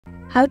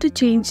How to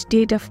change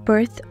date of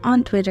birth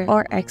on Twitter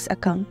or X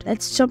account.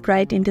 Let's jump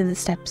right into the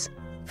steps.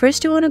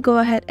 First, you want to go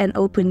ahead and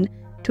open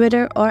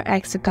Twitter or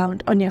X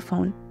account on your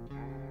phone.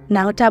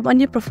 Now tap on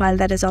your profile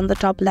that is on the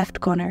top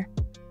left corner.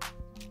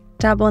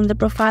 Tap on the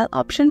profile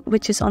option,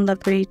 which is on the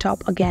very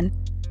top again.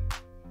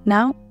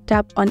 Now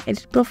tap on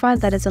edit profile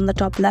that is on the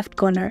top left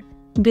corner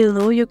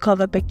below your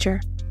cover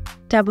picture.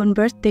 Tap on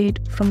birth date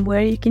from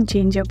where you can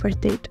change your birth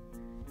date.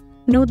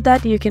 Note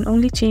that you can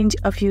only change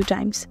a few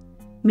times.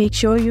 Make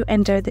sure you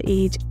enter the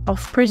age of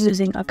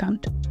purchasing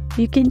account.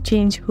 You can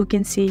change who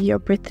can see your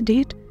birth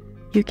date.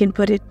 You can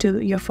put it to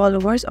your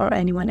followers or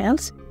anyone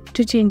else.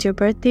 To change your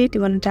birth date,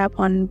 you want to tap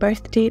on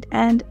birth date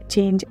and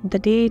change the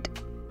date,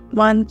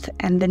 month,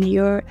 and then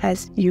year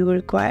as you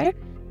require.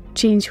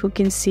 Change who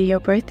can see your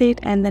birth date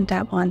and then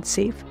tap on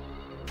save.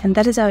 And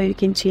that is how you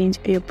can change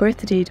your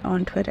birth date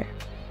on Twitter.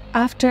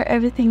 After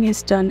everything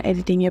is done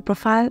editing your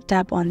profile,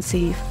 tap on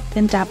save,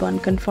 then tap on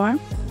confirm,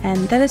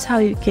 and that is how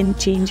you can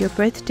change your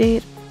birth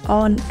date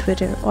on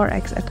Twitter or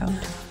X account.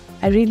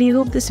 I really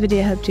hope this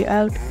video helped you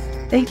out.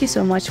 Thank you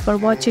so much for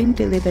watching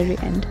till the very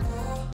end.